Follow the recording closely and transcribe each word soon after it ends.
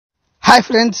Hi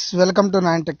friends, welcome to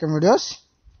NANI tech videos.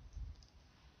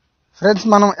 Friends,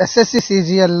 మనం SSC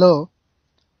CGLలో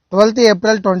 12th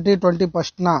April 2020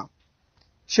 ఫస్ట్న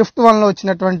shift 1లో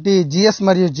వచ్చినటువంటి GS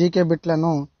మరియు GK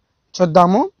బిట్లను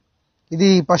చూద్దాము. ఇది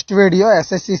ఫస్ట్ వీడియో,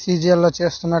 SSC CGLలో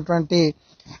చేస్తున్నటువంటి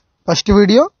ఫస్ట్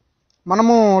వీడియో.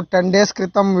 మనము 10 days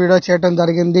క్రితం వీడియో చేయడం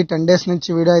జరిగింది. 10 days నుంచి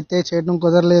వీడియో అయితే చేయడం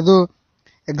కుదరలేదు.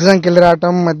 ఎగ్జామ్కి వెళ్ళి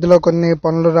రావటం, మధ్యలో కొన్ని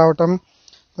పనులు రావటం,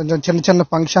 కొంచెం చిన్న చిన్న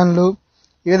ఫంక్షన్లు,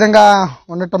 ఈ విధంగా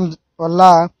ఉండటం వల్ల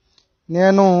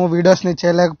నేను వీడియోస్ని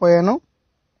చేయలేకపోయాను.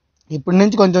 ఇప్పటి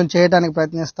నుంచి కొంచెం చేయడానికి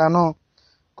ప్రయత్నిస్తాను.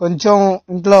 కొంచెం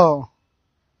ఇంట్లో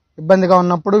ఇబ్బందిగా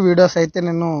ఉన్నప్పుడు వీడియోస్ అయితే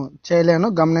నేను చేయలేను,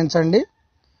 గమనించండి,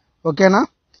 ఓకేనా.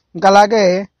 ఇంకా అలాగే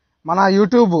మన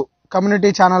యూట్యూబ్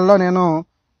కమ్యూనిటీ ఛానల్లో నేను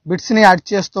బిట్స్ని యాడ్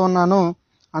చేస్తూ ఉన్నాను.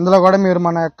 అందులో కూడా మీరు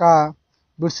మన యొక్క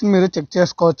బిట్స్ని మీరు చెక్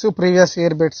చేసుకోవచ్చు. ప్రీవియస్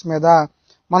ఇయర్ బిట్స్ మీద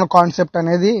మన కాన్సెప్ట్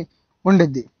అనేది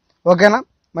ఉండిద్ది, ఓకేనా.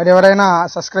 మరి ఎవరైనా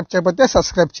సబ్స్క్రైబ్ చేయకపోతే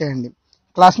సబ్స్క్రైబ్ చేయండి.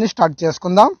 క్లాస్ని స్టార్ట్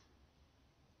చేసుకుందాం.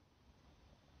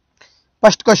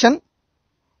 First question,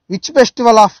 which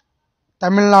festival of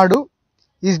Tamil Nadu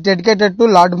is dedicated to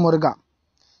lord Muruga?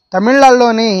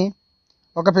 తమిళనాడులోని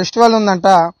ఒక ఫెస్టివల్ ఉందంట,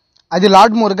 అది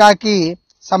లార్డ్ మురుగాకి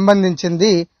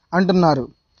సంబంధించింది అంటున్నారు.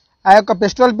 ఆ యొక్క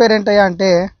ఫెస్టివల్ పేరేంటయ్యా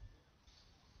అంటే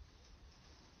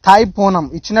థాయ్ పూనం.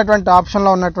 ఇచ్చినటువంటి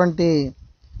ఆప్షన్లో ఉన్నటువంటి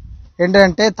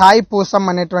ఏంటంటే థాయ్ పూసం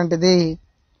అనేటువంటిది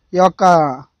ఈ యొక్క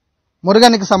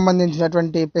మురుగనికి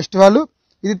సంబంధించినటువంటి ఫెస్టివల్.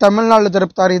 ఇది తమిళనాడులో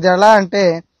జరుపుతారు. ఇది ఎలా అంటే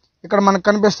ఇక్కడ మనకు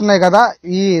కనిపిస్తున్నాయి కదా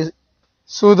ఈ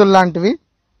సూదులు లాంటివి,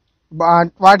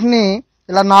 వాటిని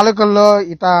ఇలా నాలుకల్లో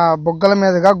ఇట బొగ్గల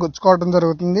మీదుగా గుచ్చుకోవడం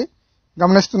జరుగుతుంది.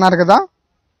 గమనిస్తున్నారు కదా.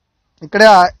 ఇక్కడ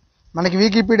మనకి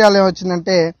వికీపీడియాలో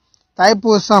ఏమొచ్చిందంటే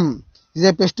థాయిపూసం is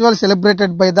a festival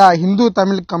celebrated by the Hindu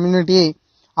Tamil community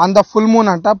on the full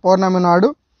moon అంట, పౌర్ణమి నాడు,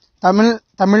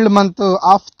 తమిళ్ మంత్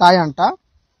ఆఫ్ థాయ్ అంట,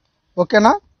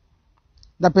 ఓకేనా.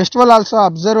 The festival also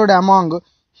observed among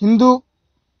Hindu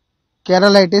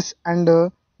కేరళైటిస్ and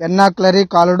వెర్నాక్యులరీ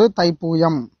కాలుడు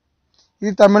తైపూయం.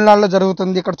 ఇది తమిళనాడులో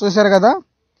జరుగుతుంది. ఇక్కడ చూశారు కదా,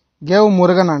 గేవ్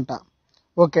మురుగన్ అంట,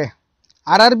 okay.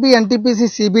 RRB NTPC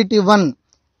CBT 1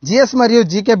 GS మరియు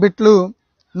GK బిట్లు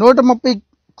 130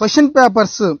 క్వశ్చన్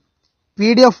పేపర్స్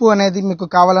PDF అనేది మీకు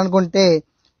కావాలనుకుంటే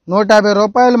 150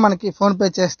 రూపాయలు మనకి ఫోన్పే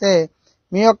చేస్తే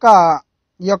ఈ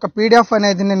యొక్క PDF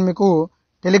అనేది నేను మీకు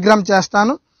టెలిగ్రామ్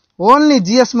చేస్తాను. ఓన్లీ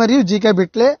GS మరియు GK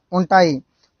బిట్లే ఉంటాయి.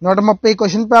 130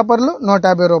 క్వశ్చన్ పేపర్లు,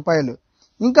 150 రూపాయలు.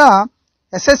 ఇంకా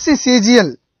SSC CGL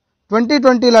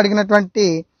 2020లో అడిగినటువంటి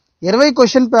 20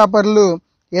 క్వశ్చన్ పేపర్లు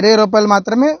 20 రూపాయలు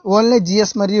మాత్రమే. ఓన్లీ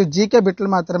GS మరియు GK బిట్లు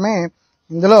మాత్రమే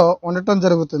ఇందులో ఉండటం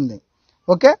జరుగుతుంది,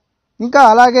 ఓకే. ఇంకా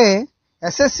అలాగే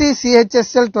SSC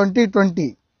CHSL 2020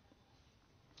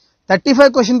 35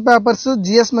 question papers,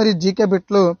 GS మరియు GK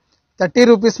బిట్లు 30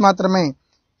 రూపీస్ మాత్రమే.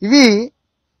 ఇవి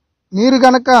మీరు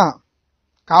గనక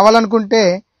కావాలనుకుంటే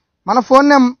మన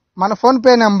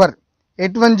ఫోన్పే నెంబర్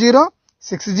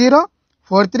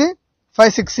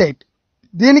 8106043568,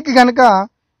 దీనికి గనక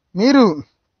మీరు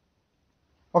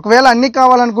ఒకవేళ అన్నీ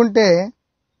కావాలనుకుంటే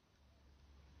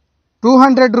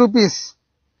 200 రూపీస్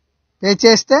పే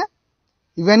చేస్తే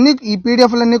ఇవన్నీ ఈ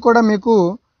PDFలన్నీ కూడా మీకు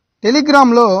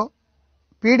టెలిగ్రామ్లో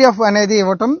PDF అనేది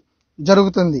ఇవ్వటం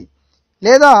జరుగుతుంది.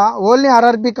 లేదా ఓన్లీ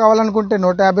RRB కావాలనుకుంటే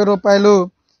 150 రూపాయలు,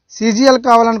 CGL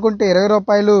కావాలనుకుంటే 20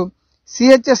 రూపాయలు,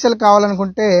 CHSL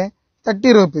కావాలనుకుంటే 30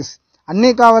 రూపీస్, అన్నీ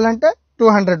కావాలంటే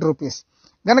 200 రూపీస్.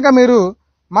 గనక మీరు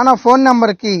మన ఫోన్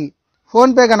నెంబర్కి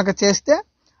ఫోన్పే గనక చేస్తే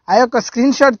ఆ యొక్క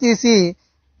స్క్రీన్ షాట్ తీసి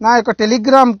నా యొక్క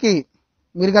టెలిగ్రామ్కి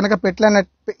మీరు గనక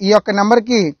ఈ యొక్క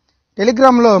నెంబర్కి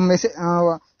టెలిగ్రామ్లో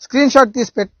స్క్రీన్ షాట్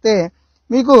తీసి పెడితే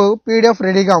మీకు PDF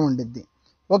రెడీగా ఉండిద్ది,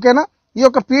 ఓకేనా. ఈ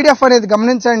యొక్క PDF అనేది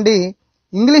గమనించండి,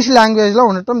 ఇంగ్లీష్ లాంగ్వేజ్లో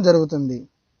ఉండటం జరుగుతుంది.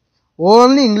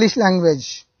 ఓన్లీ ఇంగ్లీష్ లాంగ్వేజ్,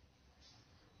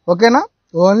 ఓకేనా,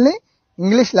 ఓన్లీ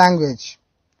ఇంగ్లీష్ లాంగ్వేజ్.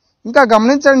 ఇంకా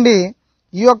గమనించండి,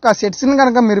 ఈ యొక్క సెట్స్ని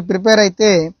కనుక మీరు ప్రిపేర్ అయితే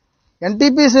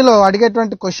NTPCలో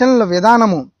అడిగేటువంటి క్వశ్చన్ల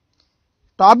విధానము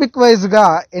టాపిక్ వైజ్గా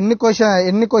ఎన్ని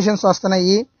క్వశ్చన్స్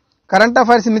వస్తున్నాయి, కరెంట్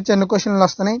అఫైర్స్ నుంచి ఎన్ని క్వశ్చన్లు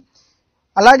వస్తున్నాయి,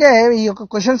 అలాగే ఈ యొక్క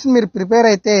క్వశ్చన్స్ మీరు ప్రిపేర్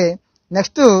అయితే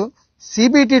నెక్స్ట్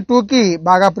CBT 2కి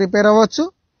బాగా ప్రిపేర్ అవ్వచ్చు.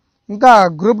 ఇంకా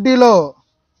గ్రూప్ Dలో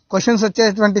క్వశ్చన్స్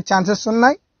వచ్చేటువంటి ఛాన్సెస్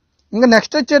ఉన్నాయి. ఇంకా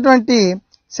నెక్స్ట్ వచ్చేటువంటి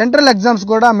సెంట్రల్ ఎగ్జామ్స్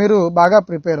కూడా మీరు బాగా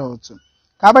ప్రిపేర్ అవ్వచ్చు.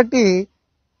 కాబట్టి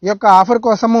ఈ యొక్క ఆఫర్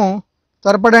కోసము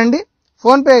త్వరపడండి.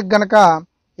 ఫోన్పే గనక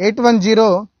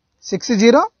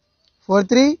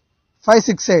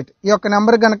 8106043568 ఈ యొక్క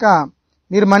నెంబర్ గనక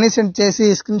మీరు మనీ సెండ్ చేసి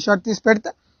స్క్రీన్ షాట్ తీసి పెడితే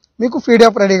మీకు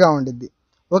PDF రెడీగా ఉండిద్ది,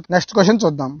 ఓకే. నెక్స్ట్ క్వశ్చన్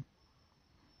చూద్దాం.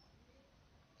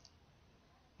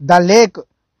 The lake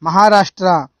Maharashtra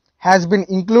has been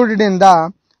included in the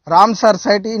Ramsar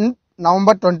site in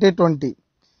November 2020.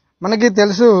 మనకి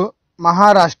తెలుసు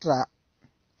మహారాష్ట్ర.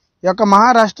 ఈ యొక్క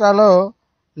మహారాష్ట్రలో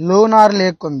లూనార్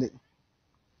లేక్ ఉంది.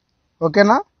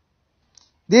 ఓకేనా,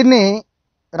 దీన్ని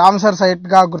రామ్సర్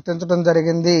సైట్గా గుర్తించడం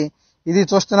జరిగింది. ఇది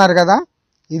చూస్తున్నారు కదా,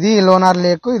 ఇది లోనార్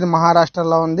లేక్, ఇది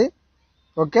మహారాష్ట్రలో ఉంది.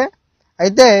 ఓకే,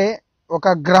 అయితే ఒక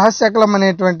గ్రహశకలం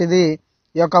అనేటువంటిది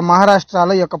ఈ యొక్క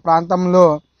మహారాష్ట్రలో ఈ యొక్క ప్రాంతంలో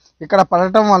ఇక్కడ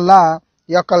పడటం వల్ల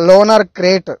ఈ యొక్క లోనార్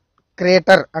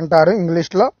క్రేటర్ అంటారు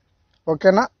ఇంగ్లీష్లో.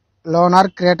 ఓకేనా, లోనార్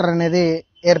క్రేటర్ అనేది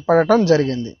ఏర్పడటం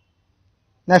జరిగింది.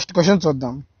 నెక్స్ట్ క్వశ్చన్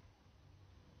చూద్దాం.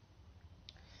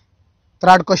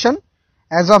 Third question,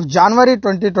 as of January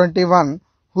 2021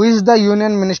 who is the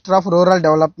union minister of rural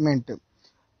development?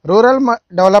 Rural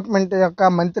development యొక్క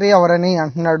మంత్రి ఎవరని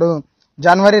అంటున్నాడు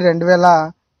జనవరి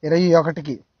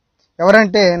 2021కి.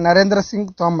 ఎవరంటే నరేంద్ర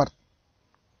సింగ్ తోమర్.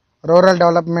 రూరల్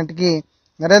డెవలప్మెంట్కి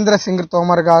నరేంద్ర సింగ్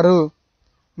తోమర్ గారు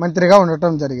మంత్రిగా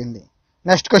ఉండటం జరిగింది.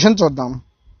 నెక్స్ట్ క్వశ్చన్ చూద్దాం.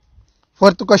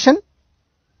 Fourth question,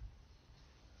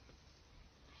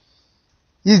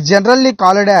 is generally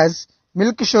called as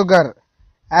milk sugar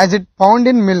as it found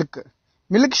in milk.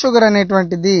 Milk sugar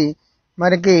అనేటువంటిది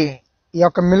మనకి ఈ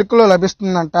యొక్క మిల్క్లో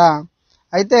లభిస్తుందంట.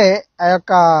 అయితే ఆ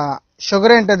యొక్క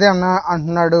షుగర్ ఏంటిది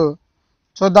అంటున్నాడు,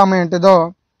 చూద్దాము ఏంటిదో.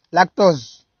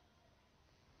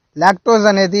 లాక్టోజ్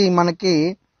అనేది మనకి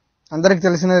అందరికి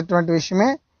తెలిసినటువంటి విషయమే,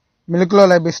 మిల్క్లో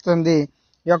లభిస్తుంది.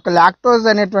 ఈ యొక్క లాక్టోజ్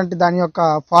అనేటువంటి దాని యొక్క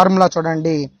ఫార్ములా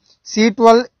చూడండి,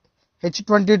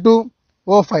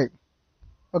 C12H22O5.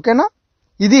 ఓకేనా,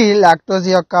 ఇది లాక్టోజ్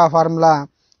యొక్క ఫార్ములా.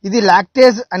 ఇది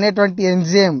లాక్టేజ్ అనేటువంటి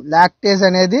ఎంజైమ్, లాక్టేజ్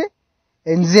అనేది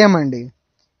ఎంజైమ్ అండి.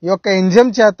 ఈ యొక్క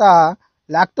ఎంజైమ్ చేత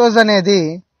లాక్టోజ్ అనేది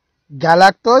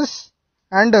గ్యాలాక్టోజ్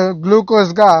అండ్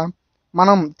గ్లూకోజ్గా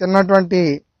మనం తిన్నటువంటి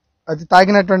అది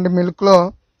తాగినటువంటి మిల్క్లో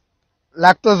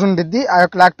లాక్టోజ్ ఉండిద్ది. ఆ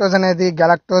యొక్క లాక్టోజ్ అనేది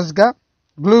గ్యాలాక్టోజ్గా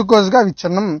గ్లూకోజ్గా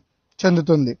విచ్ఛిన్నం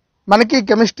చెందుతుంది. మనకి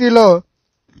కెమిస్ట్రీలో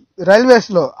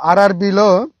రైల్వేస్లో ఆర్ఆర్బిలో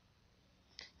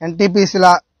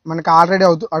NTPCలా మనకి ఆల్రెడీ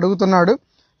అడుగుతున్నాడు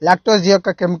లాక్టోజ్ యొక్క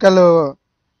కెమికల్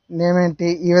నేమ్ ఏంటి,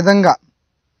 ఈ విధంగా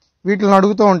వీటిని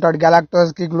అడుగుతూ ఉంటాడు,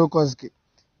 గ్యాలాక్టోజ్కి గ్లూకోజ్కి.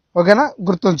 ఓకేనా,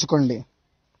 గుర్తుంచుకోండి.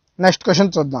 నెక్స్ట్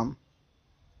క్వశ్చన్ చూద్దాం.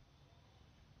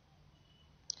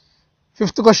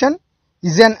 Fifth question,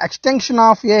 is an extension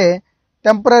of A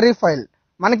temporary file.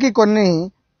 మనకి కొన్ని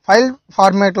ఫైల్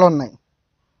ఫార్మేట్లో ఉన్నాయి.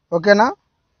 ఓకేనా,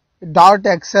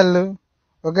 .xl,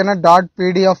 ఓకేనా,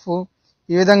 .pdf,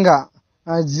 ఈ విధంగా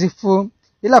జిఫ్,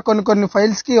 ఇలా కొన్ని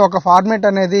ఫైల్స్కి ఒక ఫార్మేట్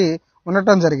అనేది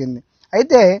ఉండటం జరిగింది.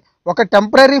 అయితే ఒక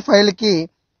టెంపరరీ ఫైల్కి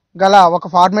గల ఒక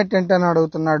ఫార్మేట్ ఏంటని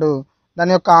అడుగుతున్నాడు.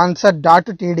 దాని యొక్క ఆన్సర్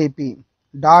 .tdp.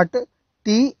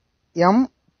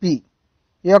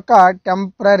 ఈ యొక్క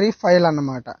టెంపరరీ ఫైల్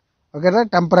అన్నమాట. ఓకేనా,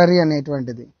 టెంపరరీ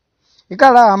అనేటువంటిది.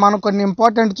 ఇక్కడ మనం కొన్ని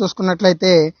ఇంపార్టెంట్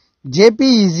చూసుకున్నట్లయితే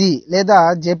జేపీఈజీ లేదా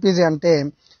జేపీజీ అంటే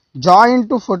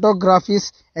జాయింట్ ఫోటోగ్రఫీస్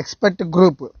ఎక్స్పర్ట్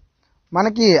గ్రూప్.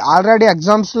 మనకి ఆల్రెడీ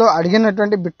ఎగ్జామ్స్లో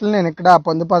అడిగినటువంటి బిట్లు నేను ఇక్కడ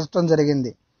పొందుపరచడం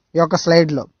జరిగింది ఈ యొక్క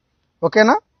స్లైడ్లో.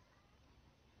 ఓకేనా,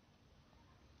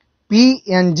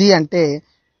 పిఎన్జి అంటే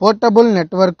పోర్టబుల్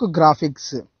నెట్వర్క్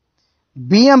గ్రాఫిక్స్,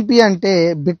 బిఎంపి అంటే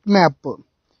బిట్ మ్యాప్,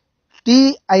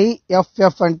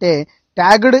 టిఐఎఫ్ఎఫ్ అంటే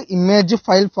tagged image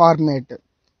file format,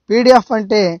 PDF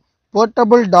అంటే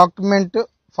portable document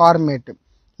format,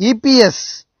 EPS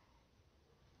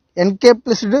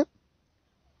ఎన్కేప్లిస్డ్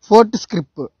fort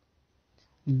script,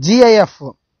 GIF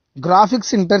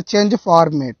graphics interchange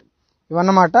format.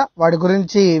 ఇవన్నమాట వాటి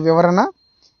గురించి వివరణ.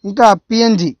 ఇంకా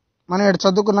పిఎన్జి మనం ఇక్కడ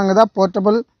చదువుకున్నాం కదా,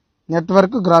 portable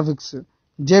network graphics.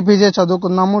 JPG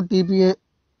చదువుకున్నాము, TPA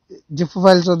GIF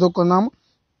file చదువుకున్నాము.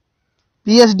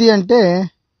 PSD అంటే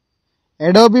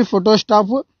అడోబీ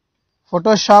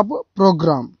ఫోటోషాప్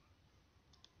ప్రోగ్రామ్.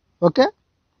 ఓకే,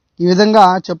 ఈ విధంగా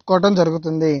చెప్పుకోవటం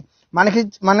జరుగుతుంది.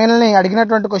 మనల్ని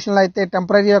అడిగినటువంటి క్వశ్చన్లు అయితే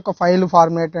టెంపరరీ యొక్క ఫైల్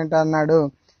ఫార్మేట్ ఏంటి అన్నాడు,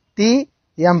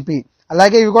 టిఎంపి.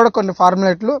 అలాగే ఇవి కూడా కొన్ని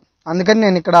ఫార్ములేట్లు, అందుకని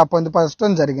నేను ఇక్కడ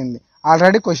పొందుపరచడం జరిగింది.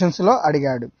 ఆల్రెడీ క్వశ్చన్స్లో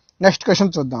అడిగాడు. నెక్స్ట్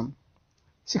క్వశ్చన్ చూద్దాం.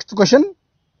 Sixth question,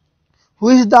 who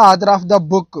is the author of the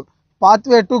book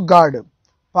pathway to God?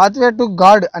 Pathway to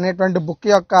God అనేటువంటి బుక్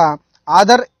యొక్క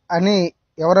ఆథర్ అని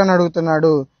ఎవరని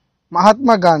అడుగుతున్నాడు,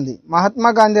 మహాత్మా గాంధీ. మహాత్మా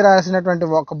గాంధీ రాసినటువంటి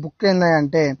ఒక బుక్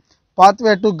ఏంటంటే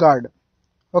పాత్వే టు గాడ్.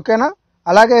 ఓకేనా,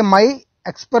 అలాగే మై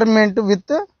ఎక్స్పెరిమెంట్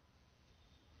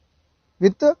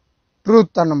విత్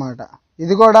ట్రూత్ అన్నమాట.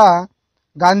 ఇది కూడా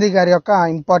గాంధీ గారి యొక్క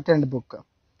important book.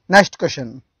 Next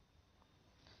question,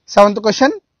 seventh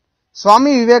question,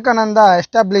 Swami Vivekananda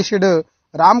established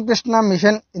Ramakrishna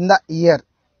mission in the year.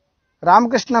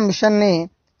 Ramakrishna మిషన్ని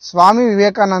స్వామి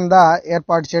వివేకానంద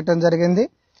ఏర్పాటు చేయడం జరిగింది.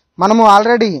 మనము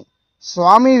ఆల్రెడీ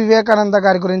స్వామి వివేకానంద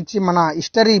గారి గురించి మన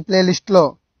హిస్టరీ ప్లేలిస్ట్లో,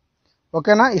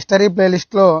 ఓకేనా, హిస్టరీ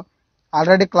ప్లేలిస్ట్లో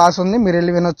ఆల్రెడీ క్లాస్ ఉంది, మీరు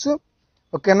వెళ్ళి వినొచ్చు.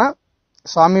 ఓకేనా,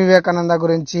 స్వామి వివేకానంద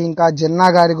గురించి, ఇంకా జిన్నా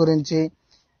గారి గురించి,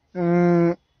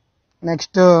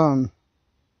 నెక్స్ట్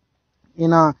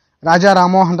ఈయన రాజా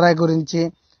రామ్మోహన్ రాయ్ గురించి,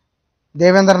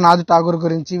 దేవేంద్రనాథ్ ఠాగూర్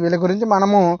గురించి, వీళ్ళ గురించి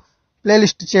మనము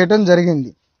ప్లేలిస్ట్ చేయడం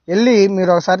జరిగింది. వెళ్ళి మీరు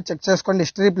ఒకసారి చెక్ చేసుకోండి.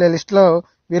 హిస్టరీ ప్లేలిస్ట్లో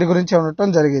వీరి గురించి ఉండటం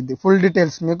జరిగింది. ఫుల్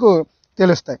డీటెయిల్స్ మీకు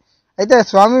తెలుస్తాయి. అయితే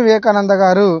స్వామి వివేకానంద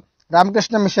గారు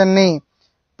రామకృష్ణ మిషన్ని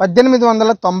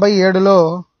 1897లో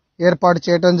ఏర్పాటు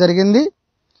చేయటం జరిగింది.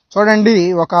 చూడండి,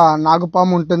 ఒక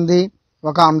నాగుపాము ఉంటుంది,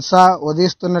 ఒక హంస,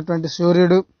 ఉదయిస్తున్నటువంటి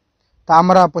సూర్యుడు,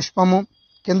 తామర పుష్పము,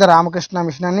 కింద రామకృష్ణ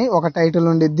మిషన్ అని ఒక టైటిల్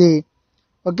ఉండిద్ది.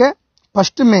 ఓకే,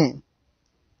 ఫస్ట్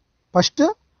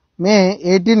మే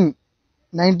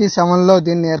 1897లో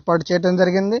దీన్ని ఏర్పాటు చేయడం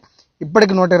జరిగింది.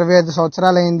 ఇప్పటికి 125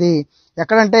 సంవత్సరాలు అయింది.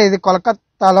 ఎక్కడంటే ఇది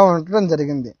కోల్కత్తాలో ఉండటం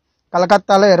జరిగింది.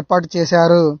 కలకత్తాలో ఏర్పాటు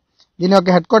చేశారు. దీని యొక్క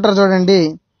హెడ్ క్వార్టర్ చూడండి,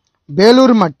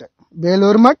 బేలూరు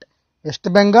మఠ్, వెస్ట్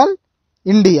బెంగాల్,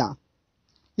 ఇండియా.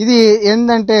 ఇది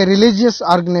ఏంటంటే రిలీజియస్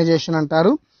ఆర్గనైజేషన్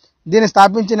అంటారు. దీన్ని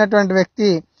స్థాపించినటువంటి వ్యక్తి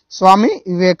స్వామి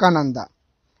వివేకానంద.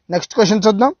 నెక్స్ట్ క్వశ్చన్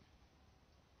చూద్దాం.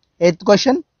 8th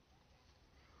question,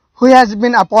 who has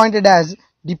been appointed as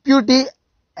deputy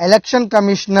election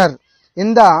commissioner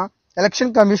in the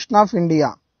election commission of India?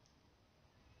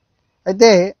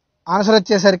 అయితే ఆన్సర్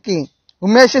వచ్చేసరికి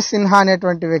ఉమేష్ సిన్హా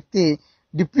అనేటువంటి వ్యక్తి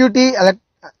డిప్యూటీ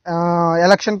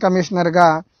ఎలక్షన్ కమిషనర్గా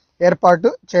ఏర్పాటు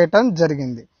చేయటం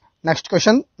జరిగింది. నెక్స్ట్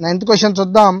క్వశ్చన్, 9th క్వశ్చన్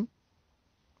చూద్దాం.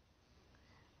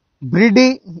 బ్రీడీ,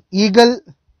 eagle,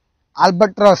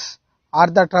 ఆల్బట్రాస్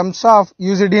are the terms of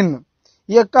used in.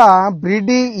 ఈ యొక్క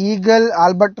బ్రీడీ, ఈగల్,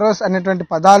 ఆల్బట్రాస్ అనేటువంటి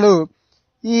పదాలు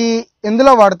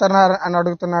ఎందులో వాడుతున్నారు అని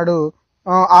అడుగుతున్నాడు.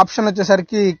 ఆప్షన్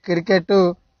వచ్చేసరికి క్రికెట్,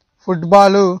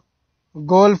 ఫుట్బాల్,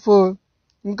 గోల్ఫ్,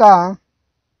 ఇంకా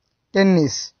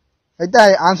టెన్నిస్. అయితే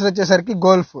ఆన్సర్ వచ్చేసరికి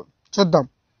గోల్ఫ్. చూద్దాం,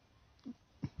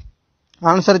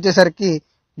 ఆన్సర్ వచ్చేసరికి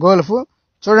గోల్ఫ్.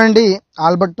 చూడండి,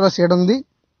 ఆల్బట్రాస్ ఏడుంది,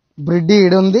 బ్రిడ్డీ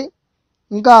ఈడుంది,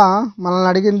 ఇంకా మనల్ని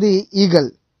అడిగింది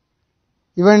ఈగల్.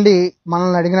 ఇవండి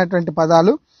మనల్ని అడిగినటువంటి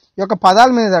పదాలు. ఈ యొక్క పదాల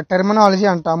మీద టెర్మినాలజీ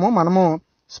అంటాము మనము.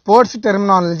 స్పోర్ట్స్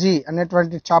టెర్మినాలజీ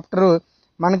అనేటువంటి చాప్టర్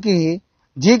మనకి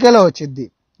జీకేలో వచ్చింది.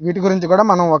 వీటి గురించి కూడా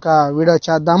మనం ఒక వీడియో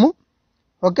చేద్దాము.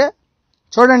 ఓకే,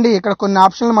 చూడండి, ఇక్కడ కొన్ని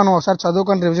ఆప్షన్లు మనం ఒకసారి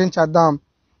చదువుకొని రివిజన్ చేద్దాం.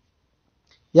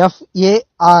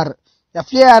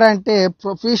 ఎఫ్ఏఆర్ అంటే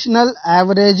ప్రొఫెషనల్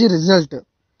యావరేజ్ రిజల్ట్.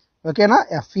 ఓకేనా,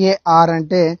 ఎఫ్ఏఆర్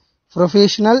అంటే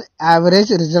professional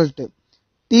average result.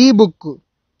 Tea book,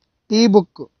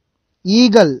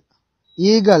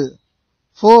 eagle,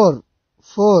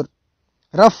 four,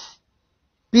 rough,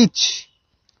 pitch,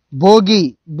 బోగి.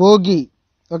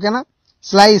 ఓకేనా,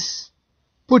 slice,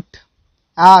 put,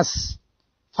 as,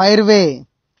 ఫైర్వే,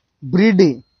 breed,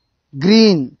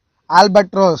 green,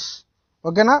 ఆల్బట్రోస్.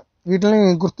 ఓకేనా, వీటిని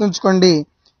గుర్తుంచుకోండి.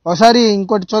 ఒకసారి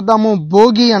ఇంకోటి చూద్దాము.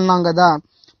 బోగి అన్నాం కదా,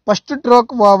 first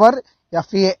stroke over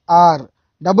FAR.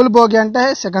 Double బోగి అంటే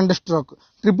సెకండ్ స్ట్రోక్,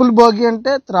 ట్రిపుల్ బోగి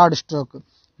అంటే థర్డ్ స్ట్రోక్.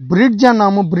 బ్రిడ్జ్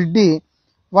అన్నాము, బ్రిడ్డి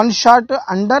 1 షాట్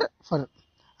అండర్ ఫర్.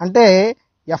 అంటే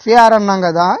ఎఫ్ఏఆర్ అన్నాం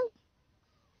కదా,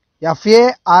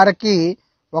 ఎఫ్ఏఆర్కి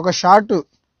 1 షాట్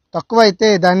తక్కువైతే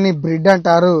దాన్ని బ్రిడ్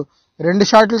అంటారు, 2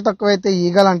 షాట్లు తక్కువైతే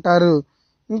ఈగల్ అంటారు,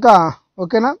 ఇంకా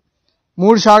ఓకేనా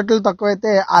 3 షాట్లు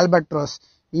తక్కువైతే ఆల్బట్రోస్.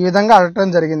 ఈ విధంగా అడగటం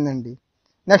జరిగిందండి.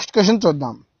 నెక్స్ట్ క్వశ్చన్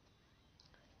చూద్దాం.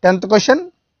 10th question,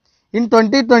 in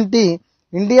 2020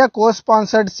 India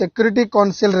co-sponsored Security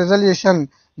Council resolution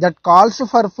that calls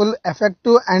for full,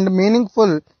 effective and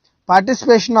meaningful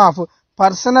participation of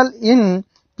personnel in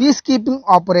peacekeeping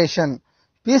operation.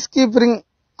 Peacekeeping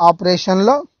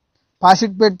ఆపరేషన్లో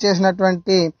పార్టిసిపేట్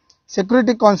చేసినటువంటి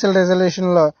సెక్యూరిటీ కౌన్సిల్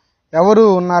రెజల్యూషన్లో ఎవరు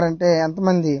ఉన్నారంటే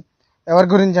ఎంతమంది, ఎవరి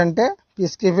గురించి అంటే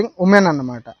పీస్ కీపింగ్ ఉమెన్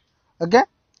అన్నమాట. Okay,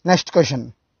 next question,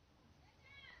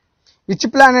 which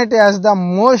planet has the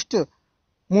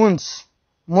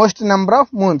most number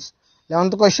of moons?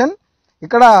 11th question,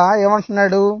 ఇక్కడ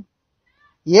ఏమంటున్నాడు,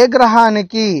 ఏ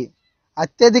గ్రహానికి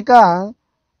అత్యధిక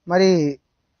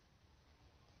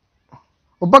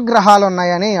ఉపగ్రహాలు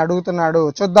ఉన్నాయని అడుగుతున్నాడు.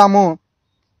 చూద్దాము.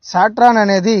 సాట్రాన్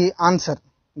అనేది ఆన్సర్.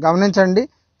 గమనించండి,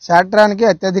 సాట్రాన్కి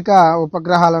అత్యధిక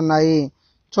ఉపగ్రహాలు ఉన్నాయి.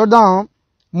 చూద్దాం.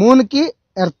 మూన్కి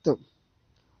ఎర్త్,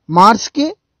 మార్స్కి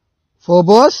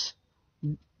ఫోబోస్,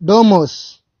 డోమోస్.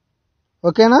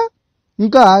 ఓకేనా,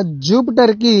 ఇంకా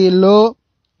జూపిటర్కి లో,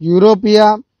 యూరోపియా,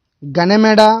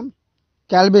 గనెమెడా,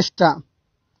 క్యాల్బిస్టా.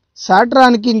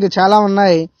 సాట్రాన్కి ఇంక చాలా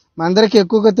ఉన్నాయి. మనందరికీ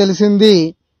ఎక్కువగా తెలిసింది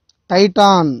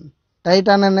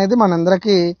టైటాన్ అనేది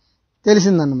మనందరికీ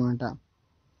తెలిసిందన్నమాట.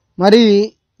 మరి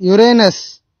యురేనస్,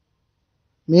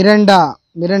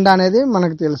 మిరెండా అనేది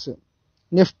మనకు తెలుసు.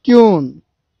 Neptune,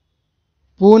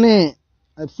 Pune,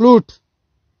 flute.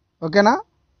 ఓకేనా,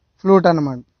 ఫ్లూట్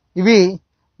అన్నమాట. ఇవి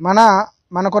మన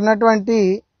మనకున్నటువంటి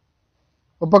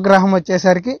ఉపగ్రహం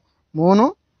వచ్చేసరికి మూన్,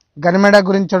 గనిమెడ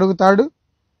గురించి అడుగుతాడు,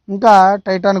 ఇంకా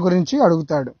టైటాన్ గురించి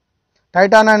అడుగుతాడు.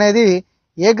 టైటాన్ అనేది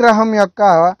ఏ గ్రహం యొక్క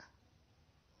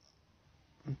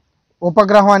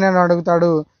ఉపగ్రహం అని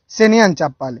అడుగుతాడు, శని అని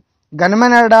చెప్పాలి.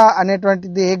 గనిమెడ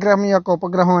అనేటువంటిది ఏ గ్రహం యొక్క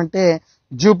ఉపగ్రహం అంటే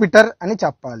జూపిటర్ అని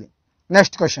చెప్పాలి.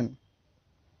 Next question,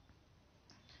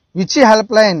 which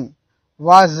help line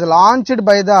was launched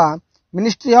by the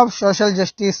ministry of social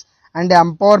justice and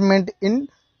empowerment in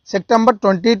September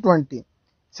 2020?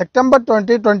 September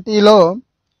 2020లో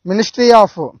ministry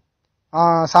of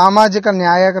సామాజిక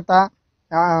న్యాయకత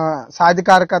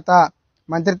సాధికారకత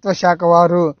మంత్రిత్వ శాఖ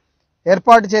వారు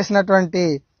ఏర్పాటు చేసినటువంటి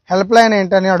హెల్ప్ లైన్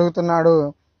ఏంటని అడుగుతున్నాడు.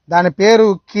 దాని పేరు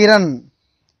కిరణ్.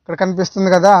 ఇక్కడ కనిపిస్తుంది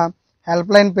కదా,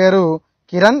 హెల్ప్ లైన్ పేరు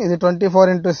కిరణ్. ఇది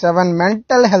 24/7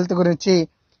 మెంటల్ హెల్త్ గురించి,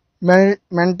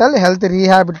 mental health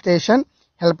rehabilitation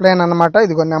help line అన్నమాట.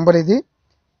 ఇదిగో నెంబర్. ఇది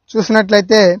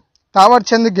చూసినట్లయితే తావర్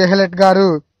చంద్ గెహ్లట్ గారు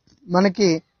మనకి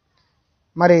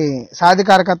మరి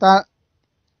సాధికారకత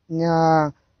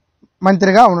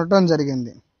మంత్రిగా ఉండటం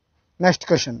జరిగింది. Next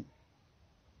question,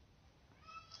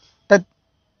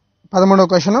 13వ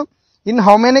question, in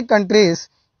how many countries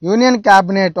union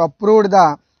cabinet approved the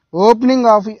opening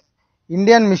of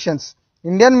Indian missions?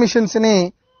 Indian మిషన్స్ని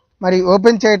మరి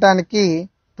ఓపెన్ చేయడానికి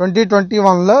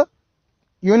 2021లో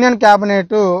యూనియన్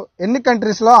క్యాబినెట్ ఎన్ని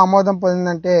కంట్రీస్లో ఆమోదం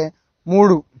పొందిందంటే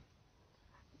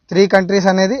 3 కంట్రీస్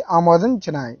అనేది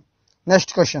ఆమోదించినాయి.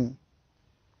 Next question,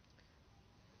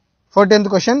 14th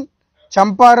question,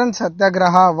 Champaran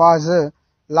Satyagraha was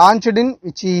launched in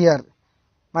which year?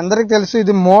 మనందరికి తెలుసు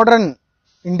ఇది మోడర్న్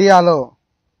ఇండియాలో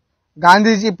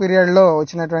గాంధీజీ పీరియడ్లో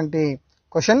వచ్చినటువంటి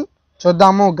క్వశ్చన్.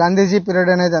 చూద్దాము గాంధీజీ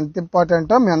పీరియడ్ అనేది ఎంత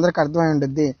ఇంపార్టెంటో మీ అందరికి అర్థమై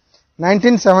ఉంటుంది.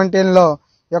 1917లో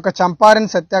ఈ యొక్క చంపారన్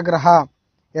సత్యాగ్రహ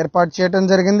ఏర్పాటు చేయడం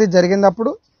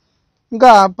జరిగినప్పుడు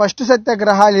ఇంకా first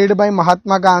Satyagraha lead by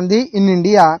Mahatma Gandhi in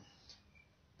India,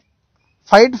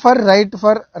 fight for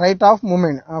right of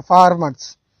moment farmers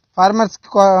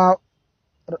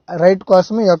right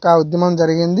కోసం ఈ యొక్క ఉద్యమం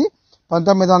జరిగింది.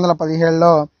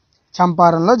 1917లో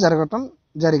చంపారన్లో జరగటం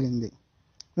జరిగింది.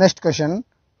 Next question,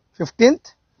 15th,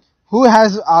 who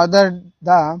has authored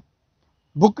the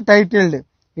book titled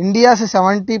India's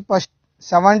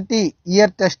 70-year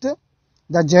test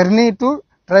the journey to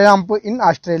Triumph in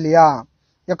Australia?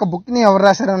 ఈ యొక్క బుక్ని ఎవరు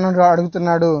రాశారని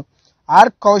అడుగుతున్నాడు.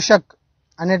 ఆర్ కౌశక్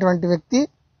అనేటువంటి వ్యక్తి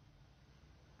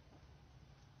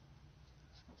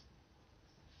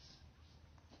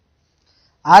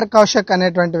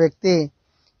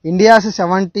India's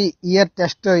 70-year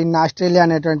test in Australia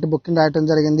అనేటువంటి బుక్ని రాయటం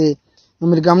జరిగింది.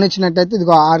 మీరు గమనించినట్లయితే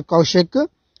ఇదిగో are Kaushik,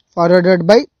 forwarded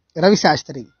by Ravi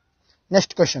Sastry.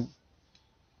 Next question,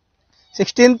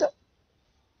 16th,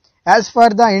 as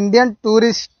for the Indian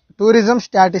tourism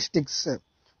statistics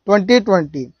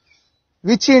 2020,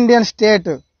 which Indian state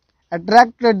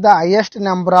attracted the highest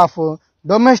number of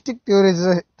domestic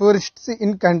tourists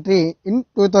in country in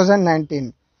 2019?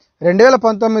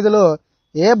 2019లో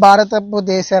ఏ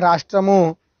భారతదేశ రాష్ట్రము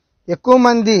ఎక్కువ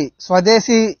మంది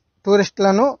స్వదేశీ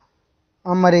టూరిస్టులను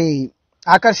మరి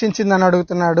ఆకర్షించిందని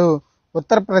అడుగుతున్నాడు.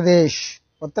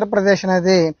 ఉత్తరప్రదేశ్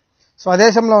అనేది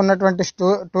స్వదేశంలో ఉన్నటువంటి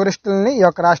టూరిస్టులని ఈ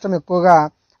యొక్క రాష్ట్రం ఎక్కువగా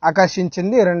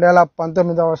ఆకర్షించింది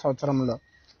 2019వ సంవత్సరంలో.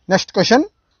 Next question,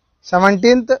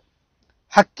 17th,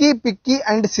 Hakki, picky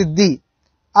and Siddhi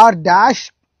are dash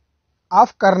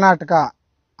of Karnataka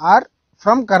are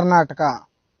from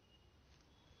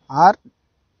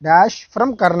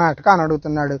Karnataka అని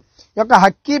అడుగుతున్నాడు. ఈ యొక్క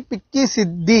హక్కీ, పిక్కీ,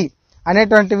 సిద్ధి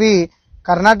అనేటువంటివి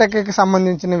కర్ణాటకకి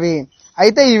సంబంధించినవి.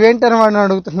 అయితే ఇవేంటని వాడిని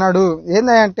అడుగుతున్నాడు.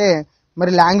 ఏంటంటే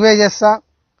మరి లాంగ్వేజెస్సా,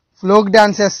 ఫ్లోక్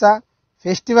డాన్సెస్సా,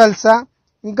 ఫెస్టివల్సా,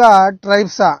 ఇంకా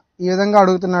ట్రైబ్సా, ఈ విధంగా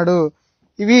అడుగుతున్నాడు.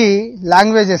 ఇవి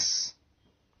లాంగ్వేజెస్.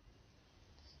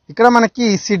 ఇక్కడ మనకి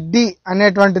సిడ్డి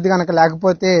అనేటువంటిది కనుక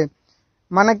లేకపోతే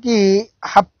మనకి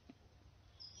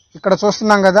ఇక్కడ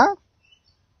చూస్తున్నాం కదా,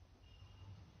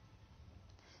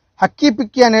 హక్కీ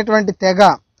పిక్కీ అనేటువంటి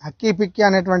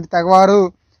తెగవారు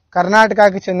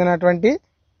కర్ణాటకకి చెందినటువంటి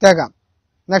తెగ.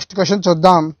 నెక్స్ట్ క్వశ్చన్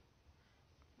చూద్దాం.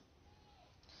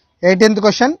 18th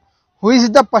question, who is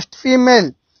the first female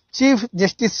chief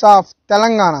justice of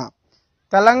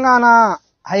Telangana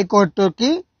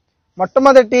హైకోర్టుకి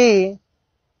మొట్టమొదటి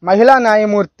మహిళా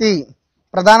న్యాయమూర్తి,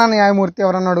 ప్రధాన న్యాయమూర్తి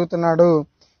ఎవరని అడుగుతున్నాడు.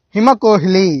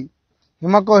 హిమకోహ్లీ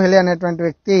అనేటువంటి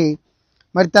వ్యక్తి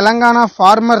మరి తెలంగాణ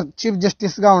ఫార్మర్ చీఫ్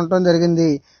జస్టిస్గా ఉండటం జరిగింది.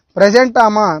 ప్రజెంట్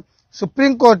ఆమె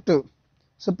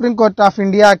సుప్రీంకోర్టు ఆఫ్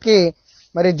ఇండియాకి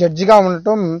మరి జడ్జిగా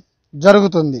ఉండటం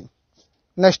జరుగుతుంది.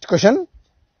 నెక్స్ట్ క్వశ్చన్,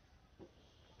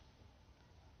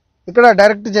 ఇక్కడ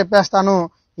డైరెక్ట్ చెప్పేస్తాను,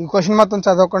 ఈ క్వశ్చన్ మొత్తం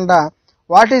చదవకుండా.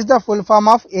 What is the full form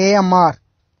of AMR?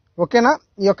 ఓకేనా.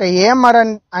 ఈ యొక్క ఏఎంఆర్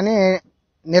అని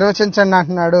నిర్వచించండి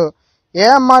అంటున్నాడు.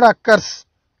 AMR occurs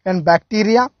when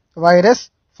bacteria, virus,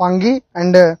 fungi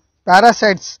and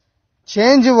parasites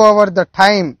change over the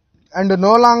time and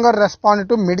no longer respond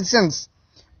to medicines,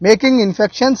 making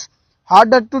infections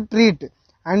harder to treat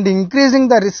and increasing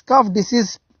the risk of disease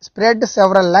spread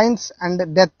several lines and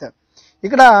death.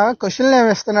 ఇక్కడ క్వశ్చన్లు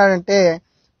ఏమి ఇస్తున్నాడంటే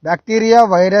bacteria,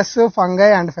 virus,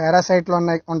 fungi and పారాసైట్లు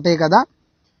ఉంటాయి కదా,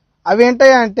 అవి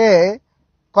ఏంటంటే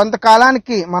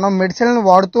కొంతకాలానికి మనం medicine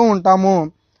వాడుతూ ఉంటాము.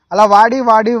 అలా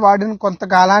వాడిన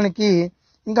కొంతకాలానికి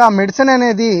ఇంకా మెడిసిన్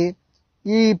అనేది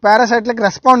ఈ పారాసైట్లకు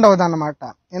రెస్పాండ్ అవ్వదు అన్నమాట.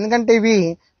 ఎందుకంటే ఇవి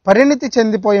పరిణితి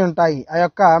చెందిపోయి ఉంటాయి ఆ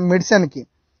యొక్క మెడిసిన్కి.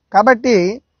 కాబట్టి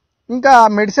ఇంకా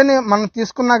మెడిసిన్ మనం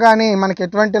తీసుకున్నా కానీ మనకి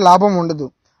ఎటువంటి లాభం ఉండదు.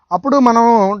 అప్పుడు మనం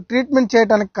ట్రీట్మెంట్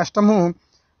చేయడానికి కష్టము.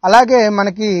 అలాగే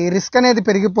మనకి రిస్క్ అనేది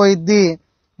పెరిగిపోయిద్ది,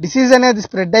 డిసీజ్ అనేది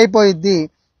స్ప్రెడ్ అయిపోయిద్ది,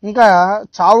 ఇంకా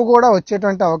చావు కూడా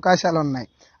వచ్చేటువంటి అవకాశాలు ఉన్నాయి.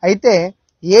 అయితే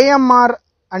ఏఎంఆర్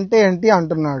అంటే ఏంటి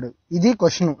అంటున్నాడు. ఇది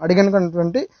క్వశ్చన్,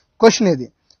 అడిగినటువంటి క్వశ్చన్ ఇది.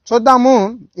 చూద్దాము.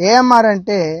 ఏఎంఆర్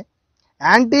అంటే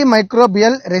యాంటీ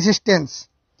మైక్రోబియల్ రెసిస్టెన్స్.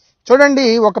 చూడండి,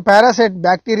 ఒక పారాసైట్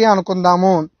బ్యాక్టీరియా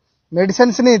అనుకుందాము,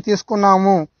 మెడిసిన్స్ని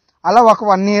తీసుకున్నాము, అలా ఒక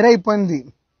 1 year అయిపోయింది,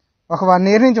 ఒక 1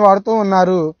 year నుంచి వాడుతూ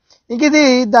ఉన్నారు. ఇంక ఇది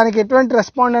దానికి ఎటువంటి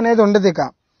రెస్పాండ్ అనేది ఉండదు.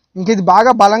 ఇంక ఇది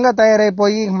బాగా బలంగా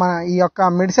తయారైపోయి మన ఈ యొక్క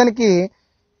మెడిసిన్కి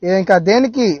ఇంకా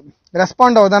దేనికి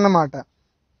రెస్పాండ్ అవ్వదన్నమాట.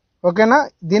 ఓకేనా.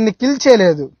 దీన్ని కిల్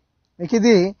చేయలేదు, ఇంక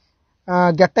ఇది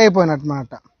గెట్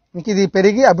అయిపోయినమాట. ఇంక ఇది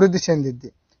పెరిగి అభివృద్ధి చెందిద్ది.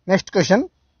 Next question,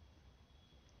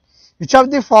 which of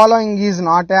the following is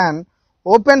not an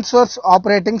open source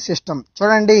operating system?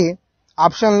 చూడండి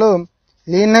ఆప్షన్లు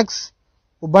లినక్స్,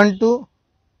 ఉబంటు,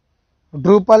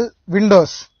 డ్రూపల్,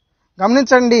 విండోస్.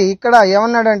 గమనించండి, ఇక్కడ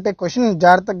ఏమన్నాడంటే క్వశ్చన్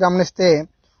జాగ్రత్తగా గమనిస్తే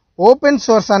ఓపెన్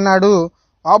సోర్స్ అన్నాడు,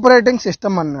 ఆపరేటింగ్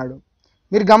సిస్టమ్ అన్నాడు.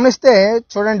 మీరు గమనిస్తే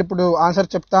చూడండి, ఇప్పుడు ఆన్సర్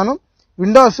చెప్తాను.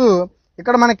 విండోస్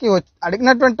ఇక్కడ మనకి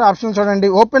అడిగినటువంటి ఆప్షన్ చూడండి,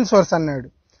 ఓపెన్ సోర్స్ అన్నాడు.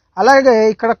 అలాగే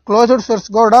ఇక్కడ క్లోజ్డ్ సోర్స్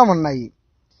కూడా ఉన్నాయి.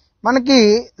 మనకి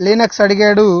లినక్స్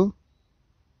అడిగాడు,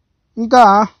 ఇంకా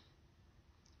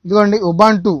ఇదిగోండి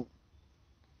ఉబాంటు,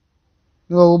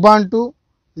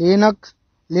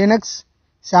 Linux,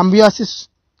 Symbiosis,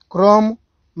 chrome,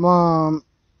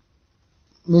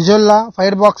 మిజోల్లా,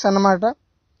 fire box అన్నమాట,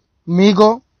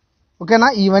 మీగో. ఓకేనా.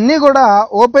 ఇవన్నీ కూడా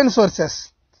ఓపెన్ సోర్సెస్.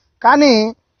 కానీ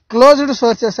క్లోజ్డ్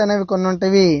సోర్సెస్ అనేవి కొన్ని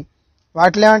ఉంటాయి.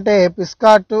 వాటిలో ఏమంటే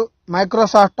పిస్కాట్,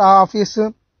 మైక్రోసాఫ్ట్ ఆఫీస్,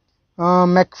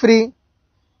 మెక్ఫ్రీ,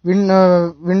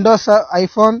 విండోస్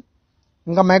ఐఫోన్,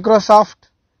 ఇంకా మైక్రోసాఫ్ట్,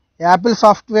 యాపిల్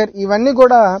సాఫ్ట్వేర్, ఇవన్నీ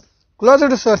కూడా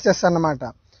క్లోజ్డ్ సోర్సెస్ అన్నమాట.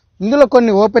 ఇందులో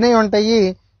కొన్ని ఓపెన్ అయి ఉంటాయి,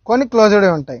 కొన్ని క్లోజ్డ్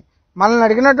ఉంటాయి. మనల్ని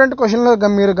అడిగినటువంటి క్వశ్చన్లో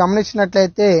మీరు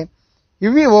గమనించినట్లయితే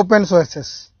ఇవి ఓపెన్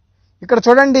సోర్సెస్. ఇక్కడ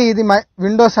చూడండి, ఇది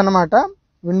విండోస్ అన్నమాట,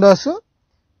 విండోస్.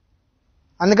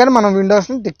 అందుకని మనం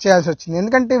విండోస్ని టిక్ చేయాల్సి వచ్చింది,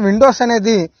 ఎందుకంటే విండోస్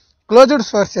అనేది closed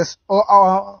sources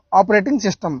operating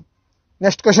system.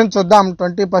 Next question చూద్దాం.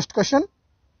 21st question,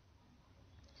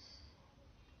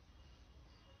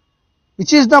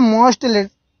 which is the most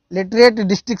literate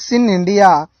districts in India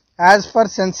as for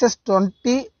census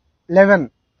 2011?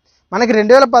 మనకి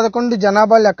 2011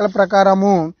 జనాభా లెక్కల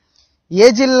ప్రకారము ఏ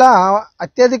జిల్లా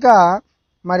అత్యధిక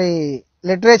మరి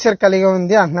లిటరేచర్ కలిగి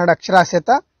ఉంది అంటున్నాడు, అక్షరాస్యత.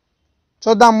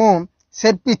 చూద్దాము.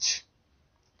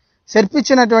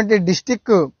 సెర్పిచ్ అనేటువంటి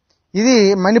డిస్టిక్ ఇది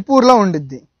మణిపూర్లో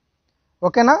ఉండిద్ది.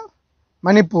 ఓకేనా,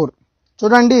 మణిపూర్.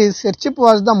 చూడండి, Serchhip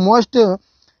was the most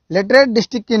literate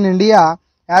district in India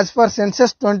as for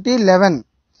census 2011.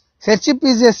 Serchhip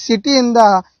is a city in the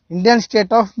Indian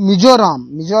state of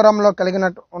మిజోరాంలో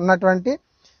ఉన్నటువంటి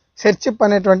సెర్చిప్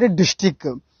అనేటువంటి district.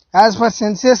 As for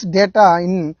census data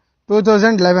in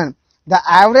 2011, the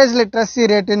average literacy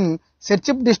rate in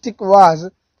Serchhip district was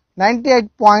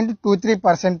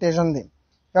 98.23% ఉంది.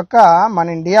 యొక్క మన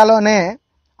ఇండియాలోనే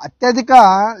అత్యధిక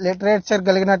literature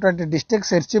కలిగినటువంటి district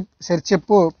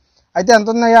Serchhip. అయితే ఎంత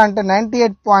ఉన్నాయా అంటే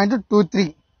 98.23.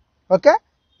 Okay.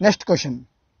 Next question,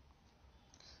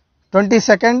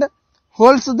 22nd,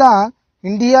 holds the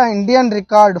Indian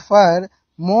record for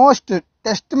most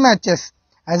test matches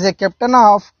as a captain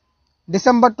of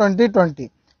December 2020.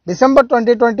 December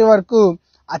 2020 వరకు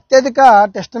అత్యధిక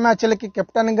టెస్ట్ మ్యాచ్లకి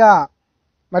కెప్టెన్గా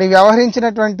మరి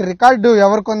వ్యవహరించినటువంటి రికార్డు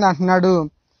ఎవరికి ఉంది అంటున్నాడు.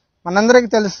 మనందరికీ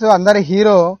తెలుసు, అందరి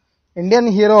hero, Indian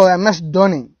hero MS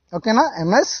Dhoni. ఓకేనా,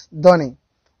 MS Dhoni.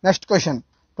 Next question,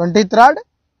 23rd,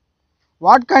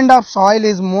 what kind of soil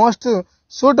is most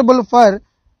suitable for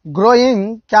growing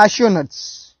cashew nuts?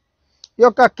 ఈ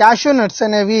యొక్క క్యాష్యూ నట్స్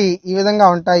అనేవి ఈ విధంగా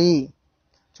ఉంటాయి.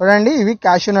 చూడండి, ఇవి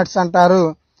క్యాష్యూ నట్స్ అంటారు.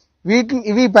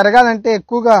 ఇవి పెరగాలంటే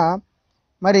ఎక్కువగా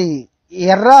మరి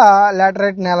ఎర్ర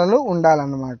లాటరైట్ నేలలు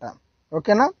ఉండాలన్నమాట.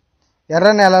 ఓకేనా, ఎర్ర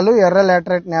నేలలు, ఎర్ర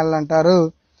లాటరైట్ నేలలు అంటారు.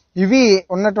 ఇవి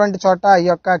ఉన్నటువంటి చోట ఈ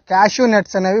యొక్క క్యాష్యూ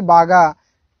నట్స్ అనేవి బాగా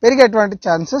పెరిగేటువంటి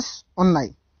ఛాన్సెస్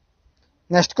ఉన్నాయి.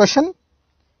 Next question,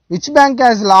 which bank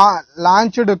has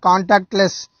launched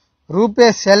contactless RuPay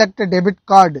select debit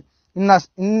card in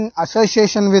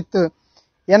association with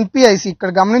ఎన్పిఐసి. ఇక్కడ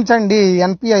గమనించండి,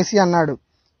 ఎన్పిఐసి అన్నాడు.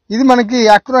 ఇది మనకి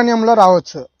యాక్రోనియంలో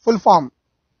రావచ్చు. ఫుల్ ఫామ్,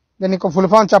 దీనికి ఫుల్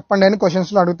ఫామ్ చెప్పండి అని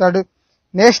క్వశ్చన్స్లో అడుగుతాడు.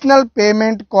 National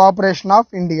payment cooperation of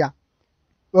India.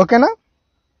 ఓకేనా?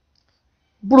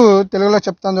 ఇప్పుడు తెలుగులో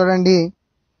చెప్తాను చూడండి.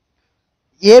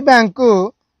 ఏ bank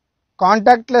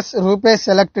contactless RuPay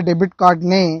select debit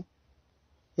కార్డ్ని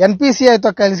ఎన్పిసిఐతో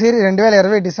కలిసి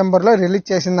 2020 డిసెంబర్లో రిలీజ్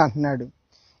చేసింది అంటున్నాడు.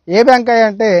 ఏ బ్యాంక్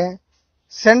అంటే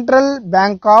సెంట్రల్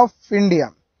బ్యాంక్ ఆఫ్ ఇండియా.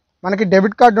 మనకి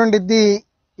డెబిట్ కార్డు ఉండిద్ది,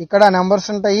 ఇక్కడ నెంబర్స్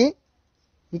ఉంటాయి,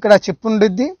 ఇక్కడ చిప్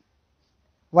ఉండిద్ది,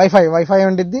 వైఫై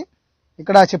ఉండిద్ది,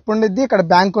 ఇక్కడ చిప్ ఉండిద్ది, ఇక్కడ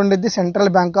బ్యాంక్ ఉండిద్ది,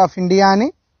 సెంట్రల్ బ్యాంక్ ఆఫ్ ఇండియా అని.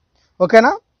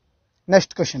 ఓకేనా?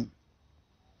 Next question,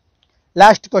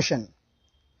 last question,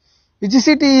 which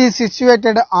city is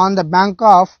situated on the bank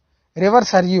of river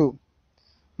Sarayu.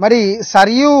 మరి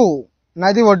సర్యూ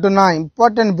నది ఒడ్డున,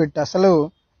 ఇంపార్టెంట్ బిట్, అసలు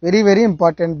వెరీ వెరీ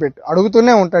ఇంపార్టెంట్ బిట్,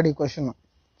 అడుగుతూనే ఉంటాడు ఈ క్వశ్చన్.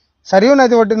 సర్యూ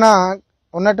నది ఒడ్డున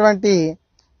ఉన్నటువంటి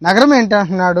నగరం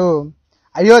ఏంటంటున్నాడు?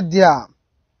 అయోధ్య.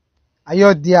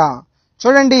 అయోధ్య.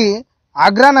 చూడండి,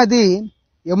 ఆగ్రా నది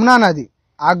యమునా నది,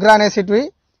 ఆగ్రా అనే సిటీ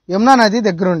యమునా నది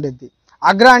దగ్గర ఉండిద్ది.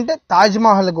 ఆగ్రా అంటే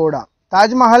తాజ్మహల్ కూడా.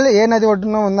 తాజ్మహల్ ఏ నది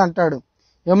ఒడ్డున ఉందంటాడు?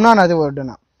 యమునా నది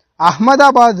ఒడ్డున.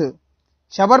 అహ్మదాబాద్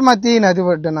శబర్మతి నది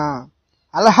ఒడ్డున.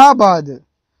 అలహాబాద్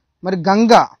మరి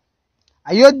గంగా.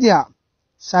 అయోధ్య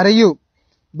సరయు.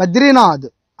 బద్రీనాథ్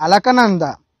అలకనంద.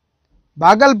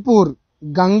 భాగల్పూర్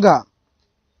గంగా.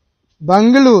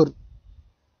 బెంగళూరు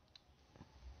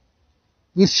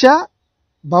విర్షా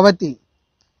భవతి.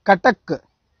 కటక్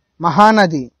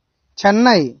మహానది.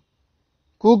 చెన్నై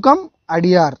కూకం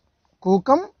అడియార్.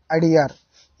 కూకం అడియార్.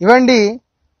 ఇవండి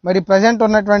మరి ప్రజెంట్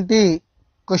ఉన్నటువంటి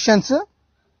క్వశ్చన్స్.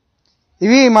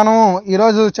 ఇవి మనం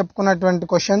ఈరోజు చెప్పుకున్నటువంటి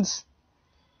క్వశ్చన్స్.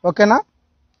 ఓకేనా?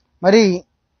 మరి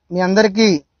మీ అందరికీ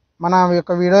మన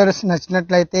యొక్క వీడియోస్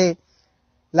నచ్చినట్లయితే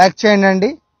లైక్ చేయండి.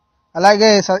 అలాగే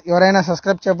ఎవరైనా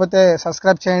సబ్స్క్రైబ్ చేయకపోతే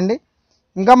సబ్స్క్రైబ్ చేయండి.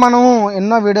 ఇంకా మనము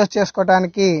ఎన్నో వీడియోస్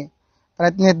చేసుకోవడానికి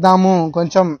ప్రయత్నిద్దాము.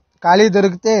 కొంచెం ఖాళీ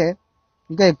దొరికితే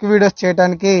ఇంకా ఎక్కువ వీడియోస్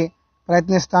చేయడానికి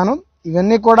ప్రయత్నిస్తాను.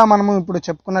 ఇవన్నీ కూడా మనము ఇప్పుడు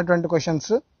చెప్పుకున్నటువంటి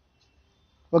క్వశ్చన్స్.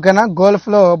 ఓకేనా?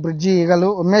 గోల్ఫ్లో బ్రిడ్జి ఈగలు,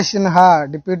 ఉమేష్ సిన్హా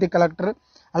డిప్యూటీ కలెక్టర్,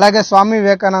 అలాగే స్వామి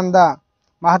వివేకానంద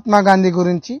మహాత్మా గాంధీ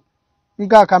గురించి,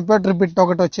 ఇంకా కంప్యూటర్ బిట్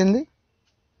ఒకటి వచ్చింది,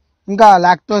 ఇంకా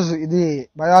లాక్టోజ్ ఇది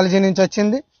బయాలజీ నుంచి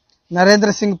వచ్చింది,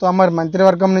 నరేంద్ర సింగ్ తోమర్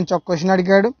మంత్రివర్గం నుంచి ఒక క్వశ్చన్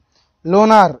అడిగాడు,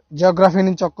 లూనార్ జియోగ్రఫీ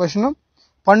నుంచి ఒక క్వశ్చన్,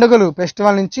 పండుగలు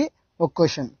ఫెస్టివల్ నుంచి ఒక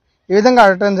క్వశ్చన్. ఈ విధంగా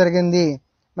అడగడం జరిగింది.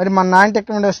 మరి మన నాన్ టెక్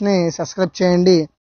వీడియోస్ని సబ్స్క్రైబ్ చేయండి.